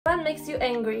What makes you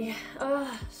angry?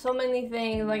 So many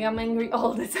things, like I'm angry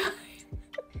all the time.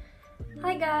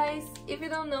 Hi guys, if you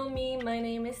don't know me, my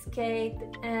name is Kate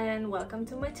and welcome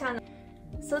to my channel.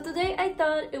 So today I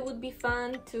thought it would be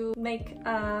fun to make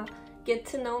a get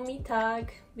to know me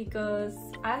tag, because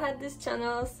I had this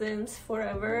channel since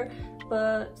forever,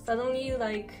 but suddenly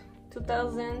like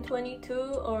 2022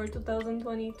 or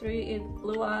 2023 it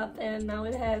blew up and now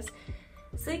it has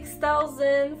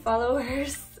 6,000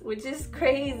 followers, which is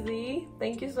crazy.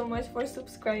 Thank you so much for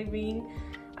subscribing.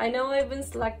 I know I've been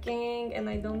slacking and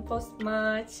I don't post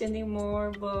much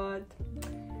anymore, but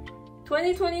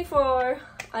 2024,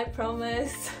 I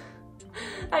promise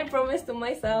to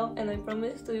myself and I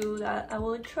promise to you that I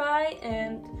will try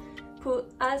and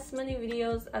put as many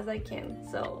videos as I can.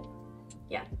 So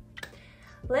yeah,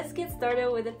 let's get started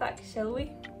with the tag, shall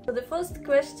we? So the first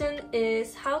question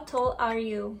is, how tall are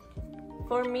you?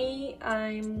 For me,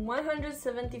 I'm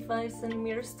 175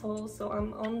 centimeters tall, so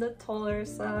I'm on the taller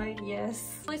side,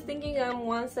 yes. I was thinking I'm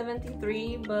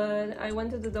 173, but I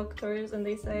went to the doctors and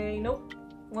they say nope,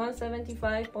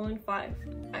 175.5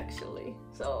 actually,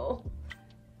 so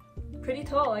pretty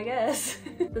tall, I guess.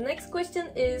 The next question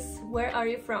is, where are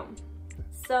you from?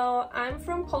 So I'm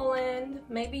from Poland.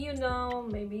 Maybe you know,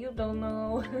 maybe you don't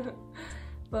know.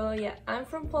 But yeah, I'm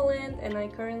from Poland and I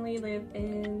currently live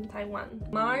in Taiwan.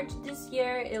 March this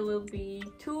year it will be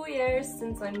 2 years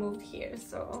since I moved here,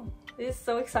 so this is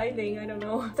so exciting, I don't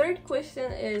know. Third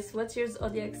question is, what's your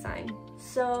zodiac sign?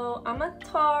 So I'm a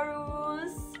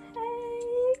Taurus.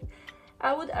 Hey!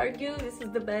 I would argue this is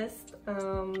the best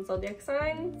zodiac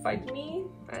sign. Fight me,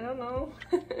 I don't know.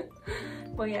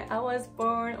 But yeah, I was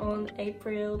born on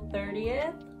April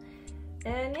 30th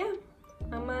and yeah,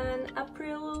 I'm an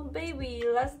April baby,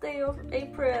 last day of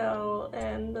April,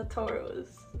 and the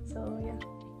Taurus. So yeah,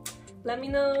 let me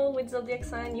know which zodiac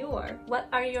sign you are. What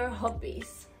are your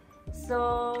hobbies?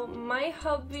 So my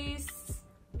hobbies,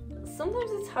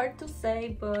 sometimes it's hard to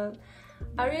say, but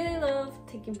I really love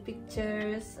taking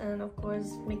pictures and of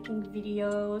course making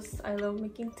videos. I love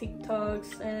making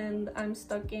TikToks and I'm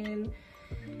stuck in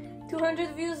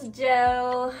 200 views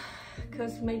jail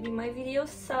because maybe my videos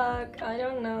suck, I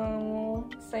don't know.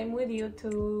 Same with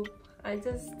YouTube. I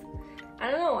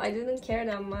don't know, I didn't care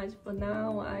that much, but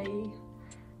now I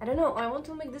don't know, I want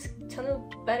to make this channel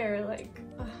better. Like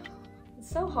it's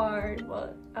so hard,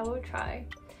 but I will try.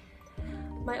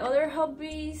 My other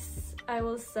hobbies, I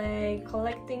will say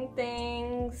collecting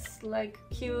things like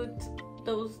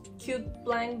those cute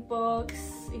blind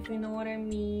books, if you know what I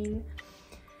mean.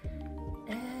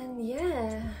 And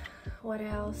yeah, what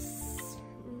else?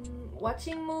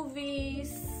 Watching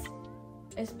movies,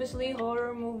 especially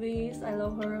horror movies. I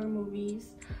love horror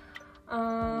movies.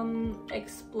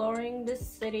 Exploring the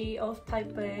city of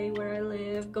Taipei where I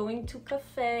live, going to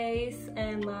cafes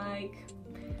and like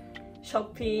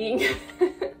shopping,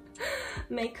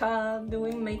 makeup,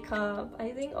 doing makeup.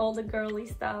 I think all the girly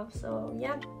stuff. So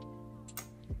yeah.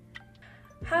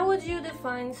 How would you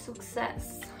define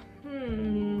success?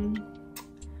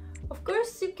 Of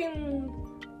course you can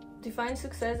define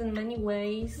success in many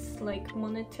ways, like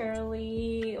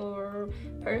monetarily or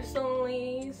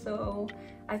personally. So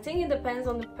I think it depends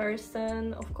on the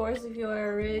person. Of course, if you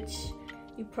are rich,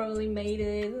 you probably made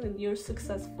it and you're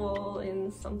successful in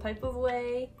some type of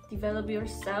way. Develop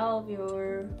yourself,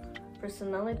 your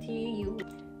personality, you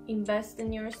invest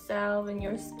in yourself and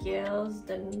your skills,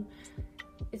 then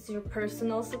it's your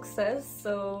personal success.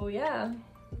 So yeah,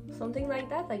 something like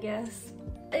that, I guess.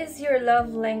 Is your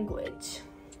love language?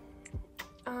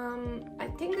 I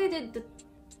think I did the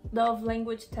love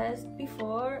language test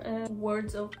before, and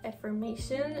words of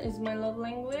affirmation is my love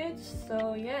language.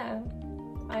 So yeah,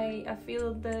 I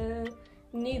feel the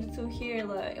need to hear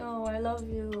like, oh, I love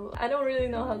you. I don't really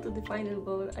know how to define it,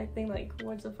 but I think like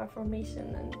words of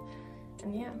affirmation,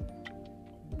 and yeah,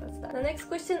 that's that. The next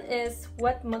question is,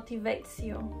 what motivates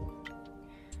you?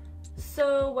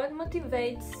 So what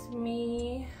motivates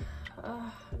me,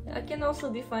 I can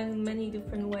also define in many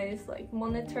different ways, like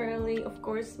monetarily, of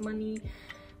course money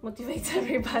motivates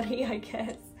everybody, I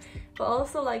guess, but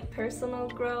also like personal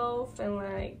growth and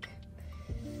like,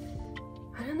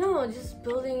 I don't know, just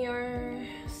building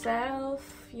yourself,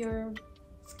 your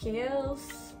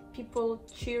skills, people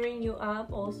cheering you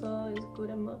up also is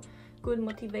good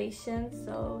motivation.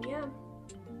 So yeah.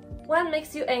 What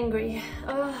makes you angry?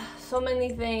 So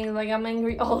many things, like I'm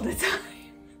angry all the time.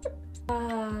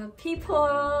 People,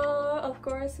 of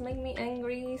course, make me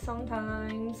angry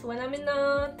sometimes. When I'm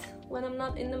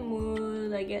not in the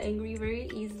mood, I get angry very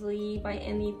easily by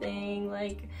anything,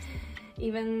 like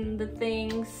even the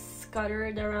things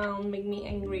scattered around make me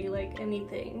angry, like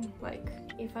anything. Like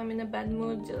if I'm in a bad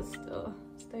mood, just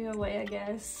stay away, I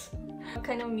guess. What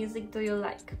kind of music do you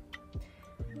like?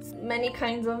 Many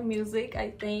kinds of music,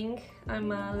 I think.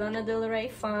 I'm a Lana Del Rey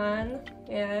fan,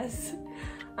 yes.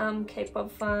 I'm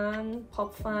K-pop fan,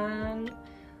 pop fan.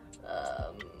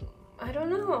 I don't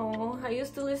know. I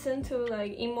used to listen to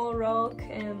like emo rock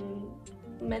and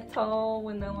metal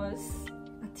when I was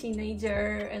a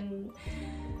teenager and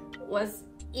was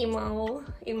emo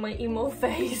in my emo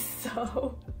phase,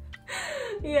 so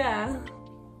yeah.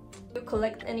 Do you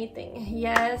collect anything?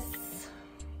 Yes,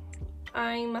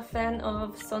 I'm a fan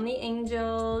of Sony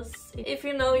Angels. If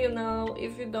you know, you know.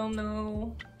 If you don't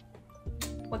know,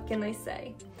 what can I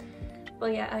say?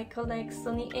 But yeah, I collect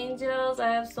Sony Angels. I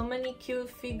have so many cute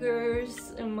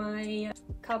figures in my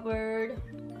cupboard.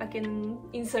 I can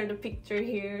insert a picture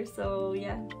here, so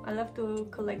yeah, I love to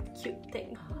collect cute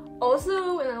things.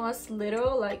 Also, when I was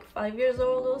little, like 5 years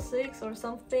old or 6 or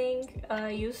something, I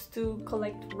used to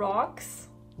collect rocks,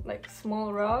 like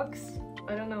small rocks.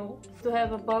 I don't know, to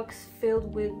have a box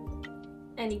filled with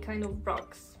any kind of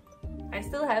rocks. I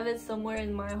still have it somewhere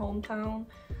in my hometown,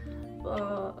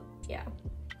 but yeah.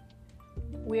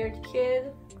 Weird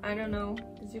kid, I don't know.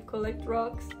 Did you collect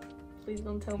rocks? Please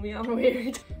don't tell me I'm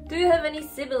weird. Do you have any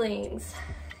siblings?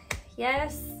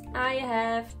 Yes, I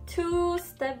have 2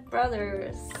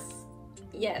 stepbrothers.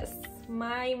 Yes,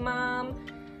 my mom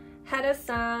had a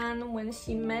son when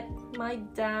she met my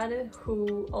dad,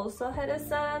 who also had a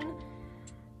son,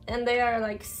 and they are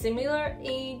like similar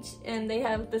age and they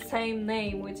have the same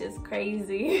name, which is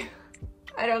crazy.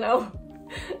 I don't know.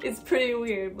 It's pretty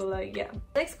weird, but like, yeah.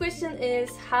 Next question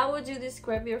is, how would you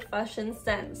describe your fashion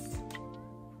sense?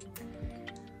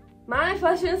 My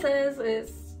fashion sense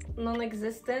is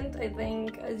non-existent. I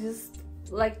think I just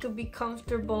like to be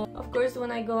comfortable. Of course,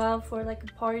 when I go out for like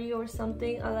a party or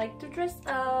something, I like to dress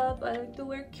up. I like to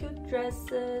wear cute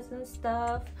dresses and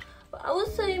stuff. But I would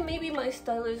say maybe my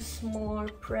style is more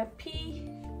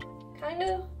preppy, kind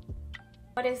of.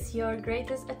 What is your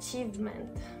greatest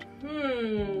achievement?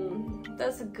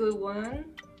 That's a good one.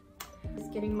 It's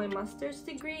getting my master's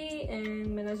degree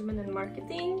in management and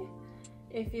marketing.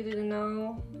 If you didn't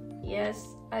know,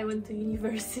 yes, I went to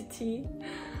university.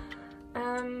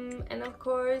 And of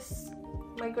course,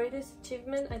 my greatest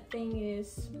achievement, I think,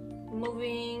 is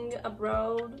moving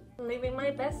abroad, living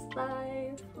my best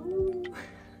life. Ooh.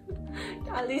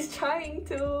 At least trying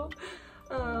to.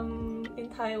 In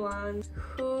Taiwan.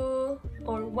 Who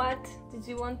or what did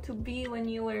you want to be when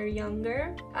you were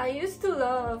younger? I used to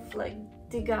love like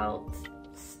dig out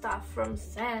stuff from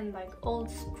sand, like old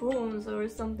spoons or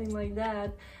something like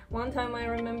that. One time I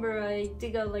remember I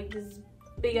dig out like this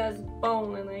big ass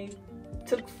bone and I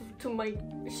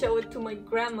show it to my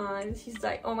grandma, and she's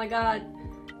like, oh my god,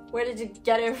 where did you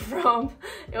get it from?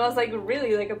 It was like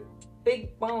really like a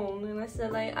big bone, and I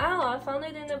said like, oh, I found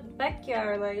it in the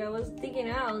backyard, like I was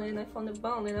digging out and I found a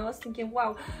bone, and I was thinking,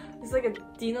 wow, it's like a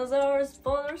dinosaur's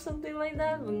bone or something like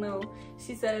that. But no,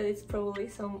 she said it's probably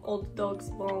some old dog's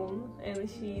bone, and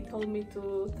she told me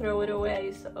to throw it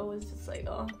away. So I was just like,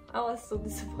 oh, I was so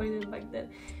disappointed back then.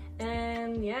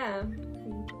 And yeah,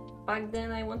 back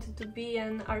then I wanted to be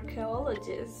an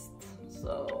archaeologist,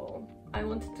 so I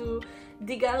wanted to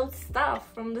dig out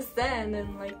stuff from the sand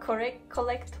and like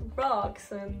collect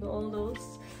rocks and all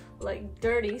those like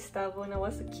dirty stuff when I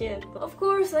was a kid. But of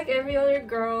course, like every other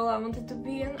girl, I wanted to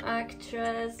be an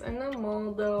actress and a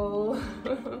model.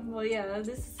 Well, yeah,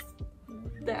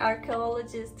 the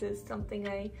archaeologist is something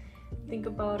I think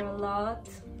about a lot.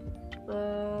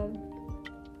 But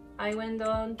I went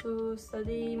on to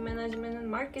study management and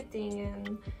marketing,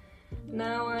 and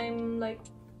now I'm like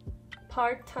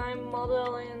part-time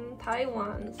model in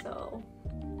Taiwan, so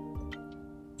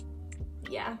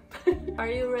yeah. Are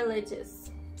you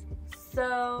religious?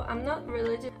 So I'm not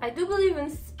religious. I do believe in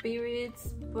spirits,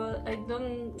 but I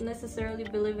don't necessarily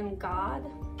believe in God.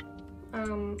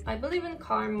 I believe in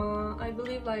karma. I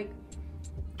believe like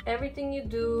everything you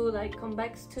do like comes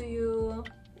back to you.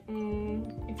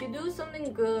 If you do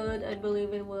something good, I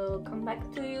believe it will come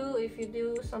back to you. If you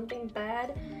do something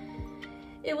bad,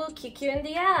 it will kick you in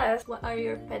the ass. What are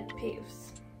your pet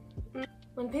peeves?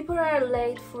 When people are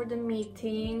late for the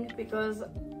meeting, because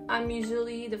I'm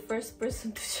usually the first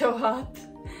person to show up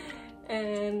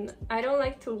and I don't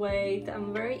like to wait.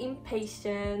 I'm very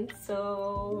impatient,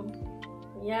 so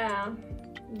yeah,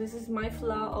 this is my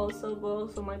flaw also, but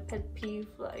also my pet peeve.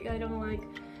 Like, I don't like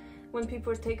when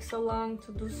people take so long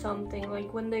to do something,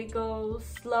 like when they go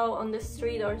slow on the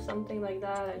street or something like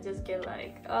that. I just get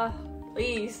like,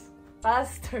 please,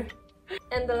 faster.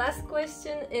 And the last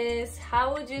question is,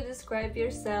 how would you describe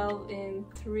yourself in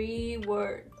 3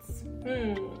 words?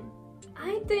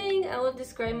 I think I would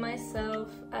describe myself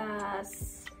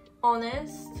as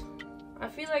honest. I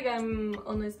feel like I'm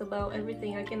honest about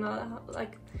everything. I cannot,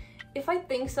 like, if I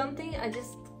think something, I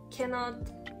just cannot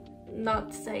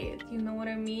not say it. You know what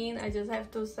I mean? I just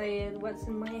have to say it, what's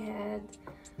in my head.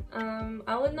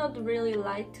 I would not really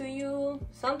lie to you.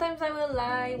 Sometimes I will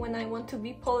lie when I want to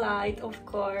be polite, of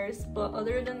course, but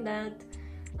other than that,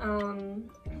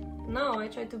 no, I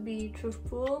try to be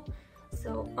truthful.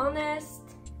 So honest.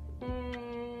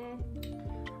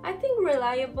 I think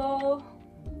reliable.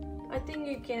 I think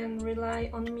you can rely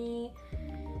on me.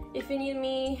 If you need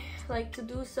me, like, to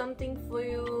do something for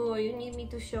you, or you need me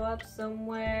to show up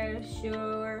somewhere,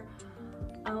 sure,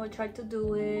 I will try to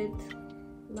do it.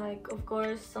 Like, of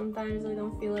course, sometimes I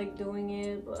don't feel like doing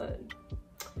it, but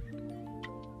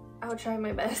I'll try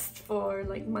my best for,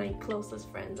 like, my closest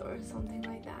friends or something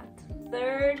like that.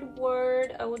 3rd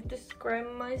word I would describe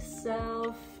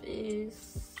myself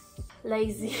is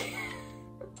lazy.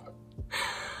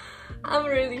 I'm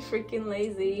really freaking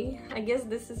lazy. I guess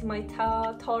this is my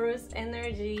Taurus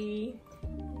energy.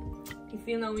 If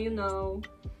you know, you know.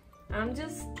 I'm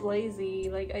just lazy.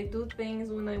 Like, I do things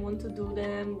when I want to do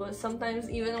them, but sometimes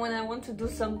even when I want to do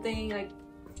something, like,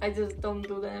 I just don't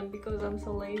do them because I'm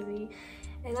so lazy.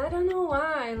 And I don't know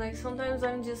why. Like, sometimes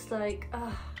I'm just like,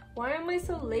 why am I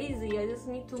so lazy? I just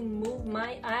need to move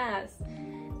my ass.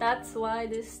 That's why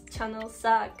this channel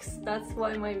sucks. That's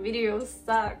why my videos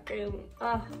suck. And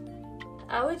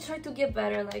I will try to get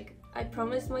better. Like, I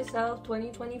promised myself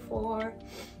 2024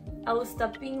 I will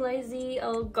stop being lazy. I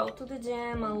will go to the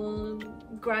gym. I will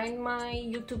grind my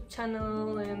YouTube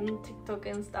channel and TikTok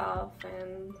and stuff,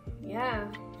 and yeah,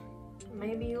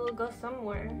 maybe it will go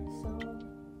somewhere, so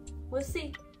we'll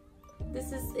see.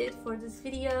 This is it for this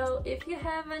video. If you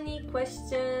have any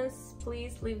questions,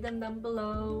 please leave them down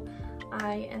below.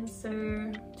 I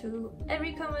answer to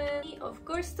every comment. Of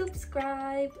course,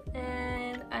 subscribe,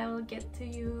 and I will get to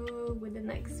you with the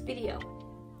next video.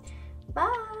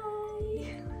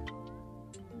 Bye!